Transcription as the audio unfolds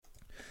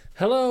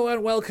Hello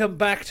and welcome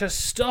back to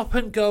Stop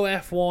and Go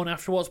F1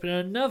 after what's been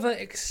another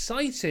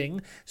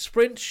exciting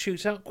sprint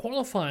shootout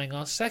qualifying,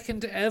 our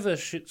second ever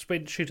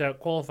sprint shootout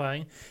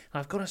qualifying. And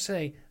I've got to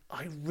say,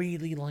 I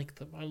really like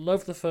them. I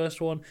love the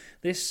first one.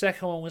 This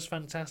second one was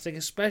fantastic,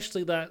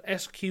 especially that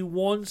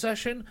SQ1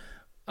 session.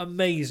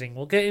 Amazing.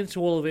 We'll get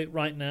into all of it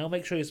right now.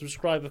 Make sure you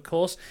subscribe, of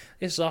course.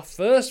 This is our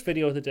first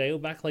video of the day. We'll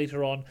be back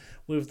later on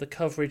with the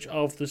coverage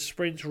of the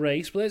sprint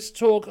race. But let's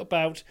talk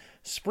about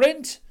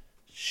sprint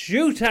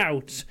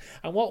Shootout,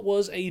 and what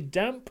was a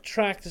damp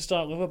track to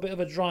start with, a bit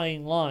of a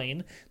drying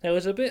line. There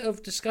was a bit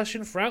of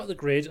discussion throughout the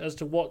grid as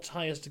to what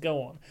tyres to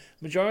go on.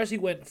 Majority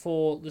went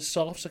for the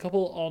softs, a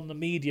couple on the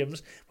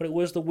mediums, but it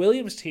was the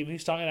Williams team who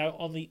started out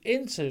on the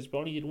inters, but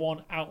only did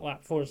one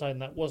outlap for deciding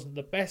that wasn't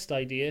the best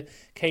idea,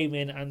 came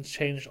in and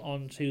changed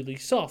onto the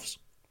softs.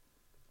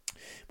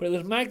 But it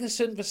was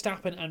Magnussen,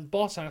 Verstappen and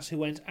Bottas who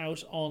went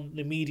out on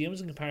the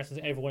mediums in comparison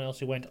to everyone else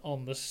who went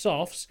on the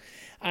softs.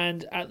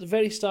 And at the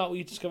very start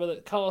we discovered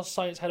that Carlos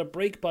Sainz had a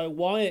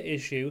brake-by-wire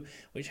issue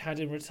which had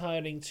him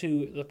retiring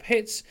to the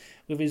pits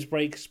with his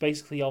brakes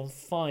basically on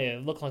fire.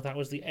 It looked like that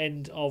was the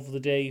end of the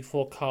day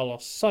for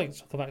Carlos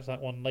Sainz. I'll come back to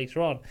that one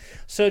later on.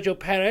 Sergio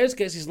Perez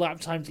gets his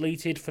lap time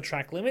deleted for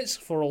track limits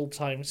for old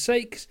time's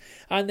sakes.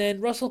 And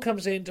then Russell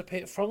comes in to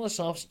pit from the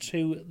softs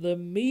to the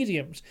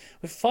mediums.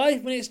 With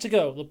 5 minutes to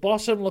go, the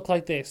bottom looked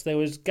like this. There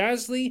was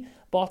Gasly,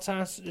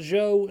 Bottas,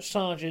 Zhou,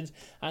 Sargent,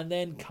 and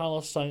then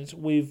Carlos Sainz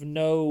with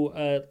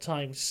no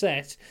time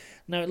set.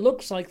 Now, it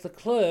looks like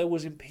Leclerc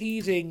was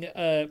impeding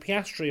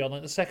Piastri on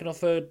the second or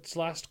third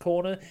last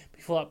corner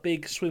before that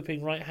big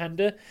swooping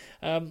right-hander.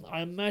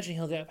 I imagine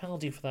he'll get a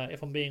penalty for that,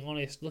 if I'm being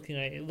honest. Looking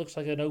at it, it looks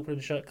like an open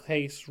and shut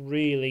case,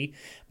 really.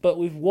 But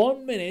with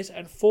 1 minute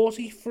and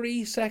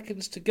 43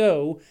 seconds to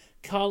go,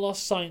 Carlos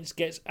Sainz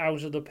gets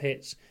out of the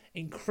pits.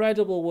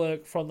 Incredible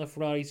work from the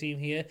Ferrari team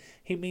here.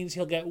 He means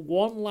he'll get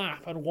one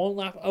lap and one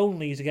lap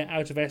only to get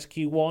out of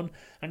SQ1,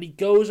 and he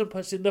goes and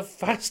puts in the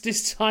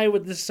fastest time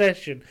of the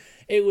session.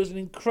 It was an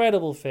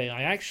incredible thing.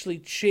 I actually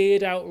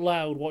cheered out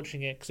loud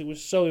watching it because it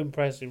was so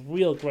impressive.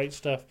 Real great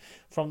stuff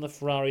from the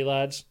Ferrari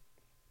lads.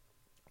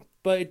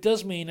 But it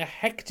does mean a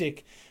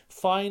hectic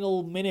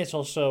final minute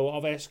or so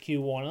of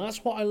SQ1, and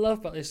that's what I love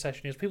about this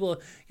session, is people are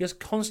just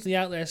constantly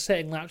out there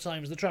setting lap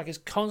times. The track is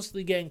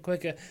constantly getting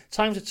quicker,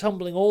 times are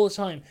tumbling all the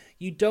time.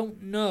 You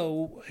don't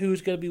know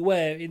who's going to be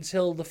where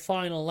until the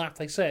final lap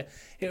they set.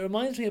 It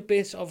reminds me a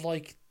bit of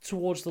like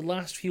towards the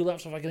last few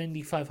laps of like an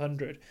Indy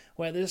 500,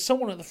 where there's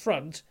someone at the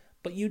front,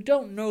 but you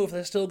don't know if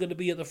they're still going to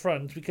be at the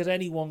front because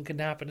anyone can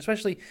happen,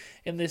 especially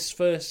in this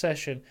first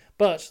session.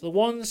 But the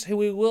ones who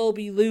we will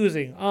be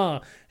losing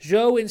are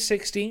Zhou in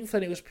 16th,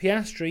 and it was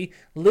Piastri,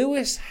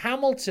 Lewis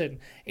Hamilton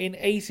in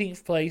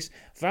 18th place,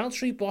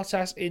 Valtteri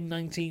Bottas in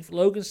 19th,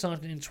 Logan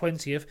Sargent in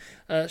 20th,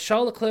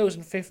 Charles Leclerc was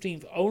in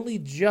 15th, only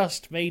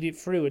just made it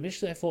through.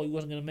 Initially I thought he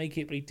wasn't going to make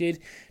it, but he did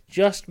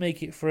just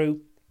make it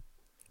through.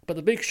 But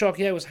the big shock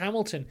here was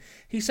Hamilton.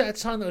 He set a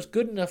time that was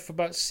good enough for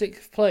about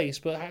 6th place,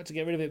 but had to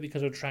get rid of it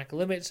because of track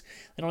limits.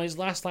 And on his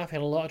last lap, he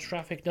had a lot of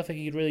traffic, nothing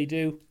he could really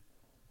do.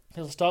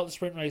 He'll start the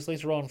sprint race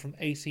later on from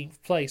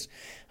 18th place.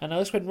 And now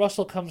this when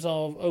Russell comes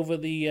over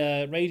the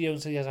radio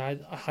and says he has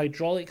a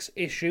hydraulics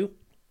issue.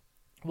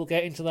 We'll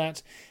get into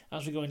that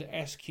as we go into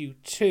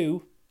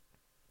SQ2.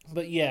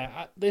 But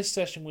yeah, this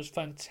session was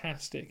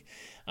fantastic.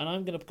 And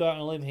I'm going to go out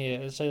on a limb here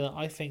and say that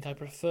I think I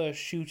prefer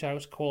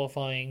shootout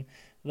qualifying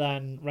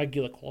than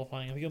regular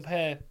qualifying. If you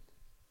compare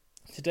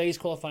today's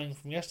qualifying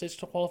from yesterday's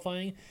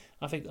qualifying,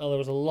 I think there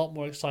was a lot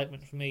more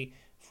excitement for me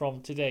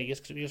from today,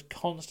 just because it was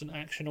constant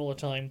action all the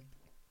time.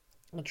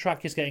 The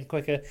track is getting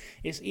quicker.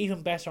 It's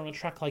even better on a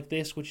track like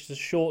this, which is a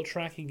short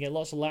track. You can get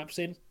lots of laps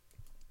in.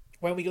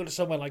 When we go to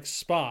somewhere like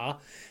Spa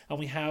and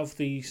we have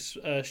the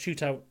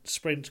shootout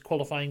sprint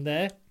qualifying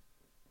there,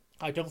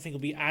 I don't think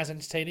it'll be as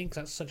entertaining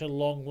because that's such a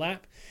long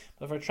lap.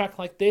 But for a track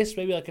like this,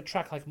 maybe like a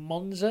track like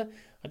Monza,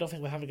 I don't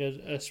think we're having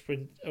a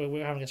sprint.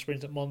 We're having a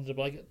sprint at Monza,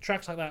 but like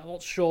tracks like that, a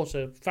lot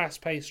shorter,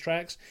 fast-paced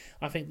tracks.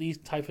 I think these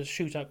type of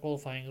shootout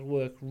qualifying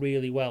work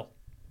really well.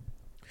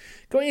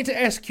 Going into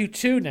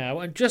SQ2 now,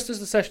 and just as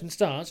the session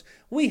starts,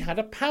 we had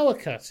a power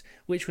cut,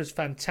 which was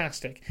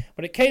fantastic.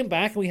 But it came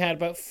back, and we had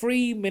about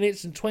 3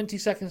 minutes and 20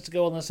 seconds to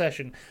go on the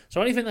session. So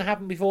anything that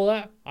happened before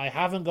that, I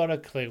haven't got a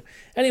clue.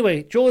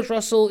 Anyway, George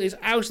Russell is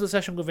out of the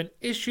session with an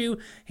issue.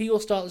 He will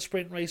start the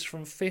sprint race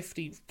from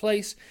 15th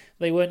place.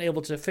 They weren't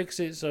able to fix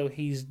it, so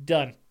he's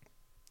done.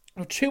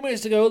 2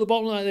 minutes to go, the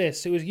bottom like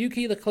this. It was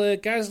Yuki,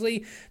 Leclerc,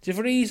 Gasly, De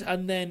Vries,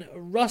 and then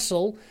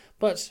Russell.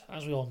 But,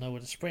 as we all know,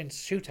 with a sprint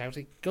shootout,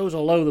 it goes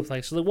all over the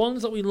place. So the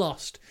ones that we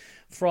lost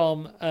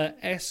from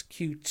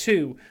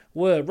SQ2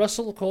 were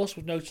Russell, of course,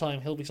 with no time.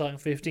 He'll be starting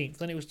 15th.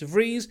 Then it was De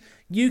Vries,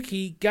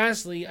 Yuki,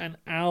 Gasly, and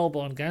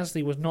Albon.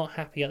 Gasly was not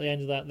happy at the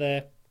end of that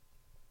there.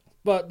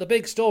 But the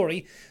big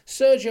story,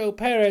 Sergio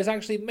Perez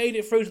actually made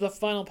it through to the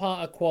final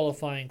part of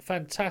qualifying.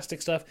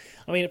 Fantastic stuff.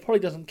 I mean, it probably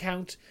doesn't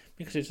count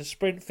because it's a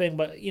sprint thing,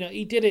 but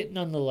he did it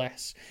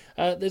nonetheless.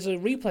 There's a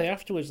replay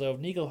afterwards though of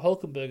Nico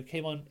Hulkenberg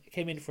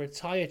came in for a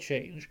tyre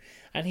change,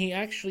 and he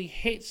actually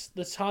hit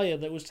the tyre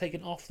that was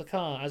taken off the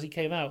car as he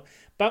came out,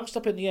 bounced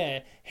up in the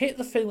air, hit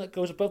the thing that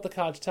goes above the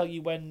car to tell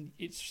you when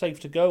it's safe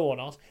to go or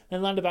not,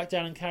 then landed back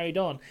down and carried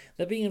on.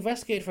 They're being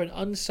investigated for an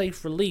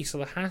unsafe release of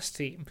the Haas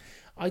team.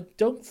 I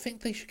don't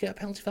think they should get a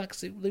penalty for that,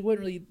 because they weren't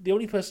really the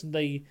only person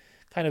they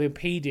kind of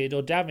impeded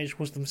or damaged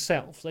was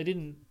themselves. They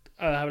didn't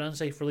have an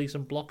unsafe release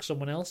and block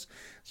someone else,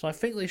 so I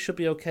think they should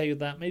be okay with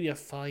that. Maybe a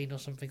fine or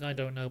something, I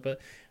don't know,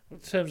 but in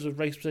terms of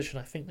race position,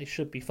 I think they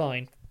should be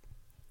fine.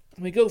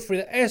 We go through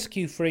the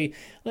SQ3.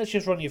 Let's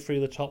just run you through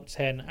the top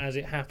 10 as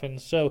it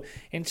happens. So,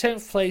 in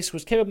 10th place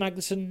was Kevin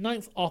Magnussen,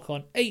 9th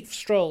Ocon, 8th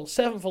Stroll,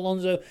 7th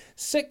Alonso,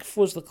 6th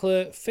was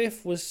Leclerc,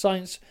 5th was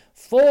Sainz,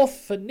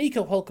 4th for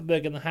Nico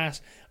Hulkenberg in the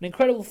Haas, an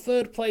incredible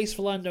 3rd place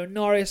for Lando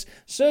Norris.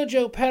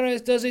 Sergio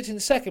Perez does it in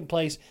 2nd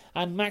place,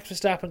 and Max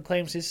Verstappen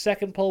claims his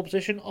 2nd pole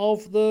position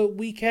of the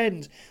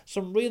weekend.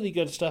 Some really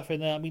good stuff in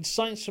there. I mean,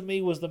 Sainz for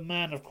me was the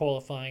man of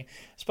qualifying,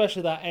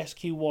 especially that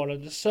SQ1,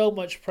 and there's so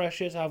much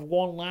pressure to have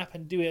one lap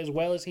and do it as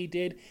well as he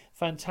did.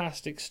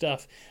 Fantastic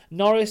stuff.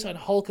 Norris and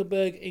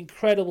Hulkenberg,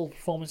 incredible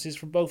performances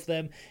from both of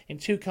them in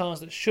two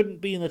cars that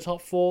shouldn't be in the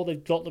top 4.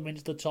 They've got them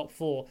into the top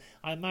 4.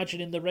 I imagine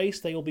in the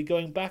race they will be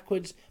going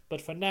backwards, but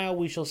for now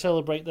we shall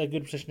celebrate their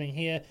good positioning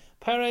here.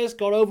 Perez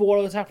got over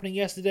what was happening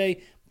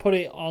yesterday, put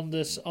it on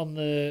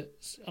the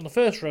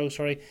first row,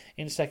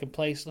 in 2nd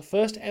place. The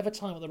first ever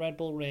time at the Red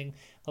Bull Ring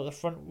that the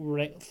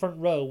front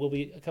row will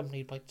be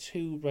accompanied by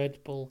 2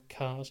 Red Bull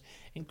cars.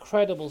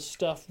 Incredible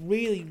stuff.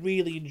 Really,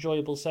 really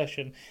enjoyable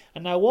session.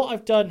 And now what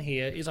I've done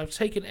here is I've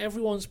taken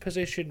everyone's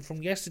position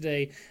from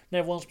yesterday and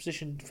everyone's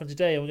position from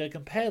today, and we're going to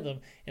compare them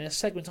in a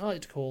segment I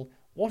like to call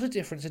What a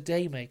Difference a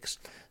Day Makes.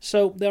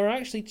 So there are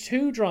actually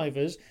 2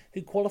 drivers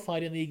who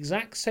qualified in the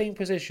exact same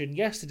position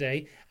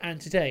yesterday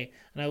and today.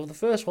 Now the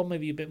first one may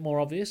be a bit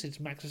more obvious. It's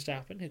Max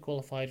Verstappen, who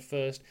qualified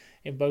first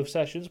in both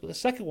sessions, but the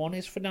second one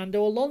is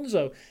Fernando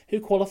Alonso, who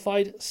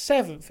qualified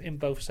 7th in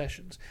both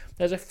sessions.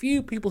 There's a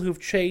few people who've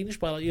changed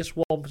by just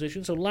one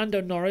position. So Lando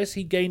Norris,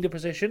 he gained a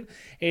position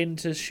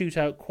into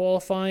shootout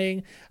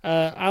qualifying.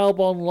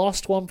 Albon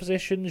lost 1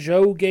 position.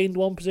 Zhou gained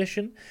 1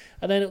 position.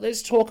 And then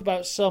let's talk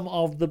about some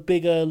of the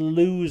bigger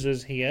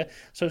losers here.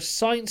 So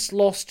Sainz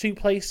lost 2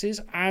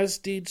 places, as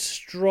did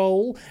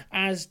Stroll,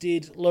 as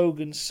did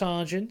Logan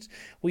Sargent.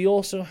 We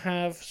also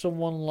have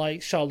someone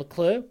like Charles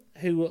Leclerc,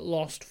 who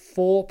lost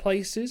 4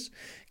 places.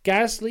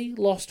 Gasly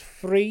lost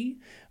 3.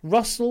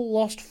 Russell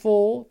lost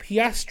 4.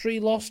 Piastri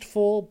lost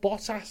 4.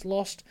 Bottas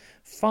lost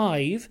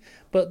 5.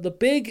 But the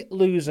big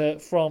loser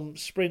from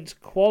sprint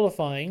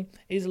qualifying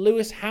is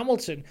Lewis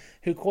Hamilton,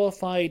 who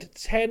qualified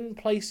 10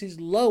 places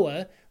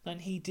lower than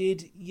he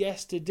did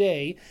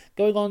yesterday.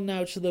 Going on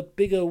now to the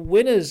bigger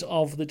winners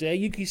of the day.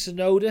 Yuki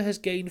Tsunoda has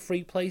gained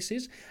 3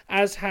 places,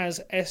 as has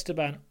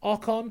Esteban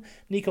Ocon.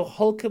 Nico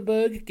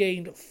Hulkenberg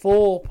gained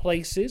 4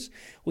 places.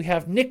 We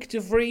have Nick de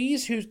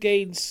Vries, who's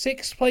gained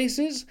 6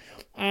 places.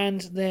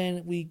 And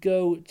then we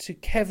go to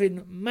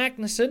Kevin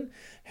Magnussen,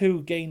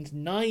 who gained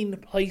 9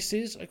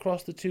 places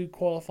across the 2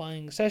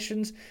 qualifying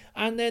sessions.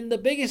 And then the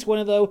biggest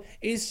winner, though,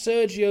 is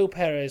Sergio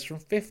Perez from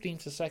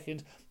 15th to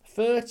 2nd,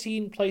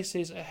 13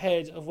 places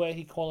ahead of where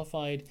he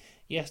qualified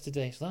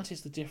yesterday. So that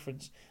is the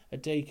difference a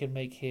day can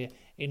make here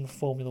in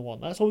Formula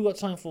 1. That's all we've got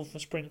time for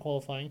sprint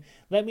qualifying.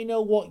 Let me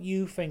know what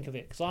you think of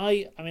it, because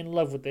I am in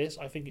love with this.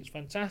 I think it's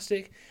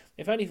fantastic.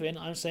 If anything,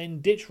 I'm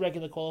saying ditch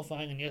regular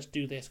qualifying and just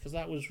do this, because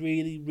that was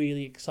really,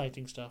 really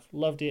exciting stuff.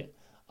 Loved it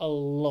a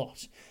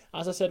lot.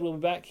 As I said, we'll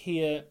be back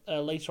here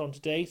later on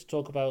today to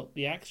talk about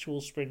the actual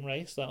sprint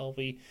race that'll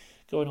be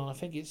going on. I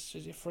think is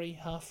it 3,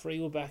 half 3?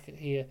 We're back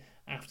here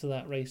after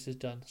that race is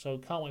done. So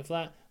can't wait for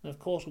that. And of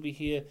course, we'll be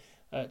here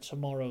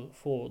tomorrow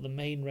for the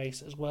main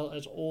race, as well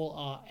as all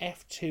our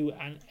F2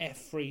 and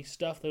F3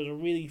 stuff. There was a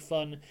really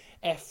fun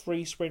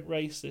F3 sprint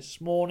race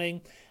this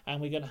morning, and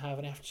we're going to have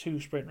an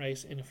F2 sprint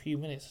race in a few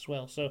minutes as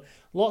well. So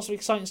lots of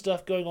exciting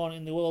stuff going on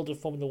in the world of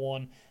Formula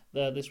 1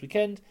 this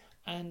weekend,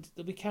 and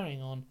they'll be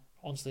carrying on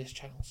onto this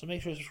channel. So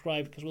make sure to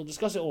subscribe, because we'll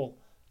discuss it all.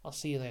 I'll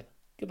see you then.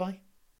 Goodbye.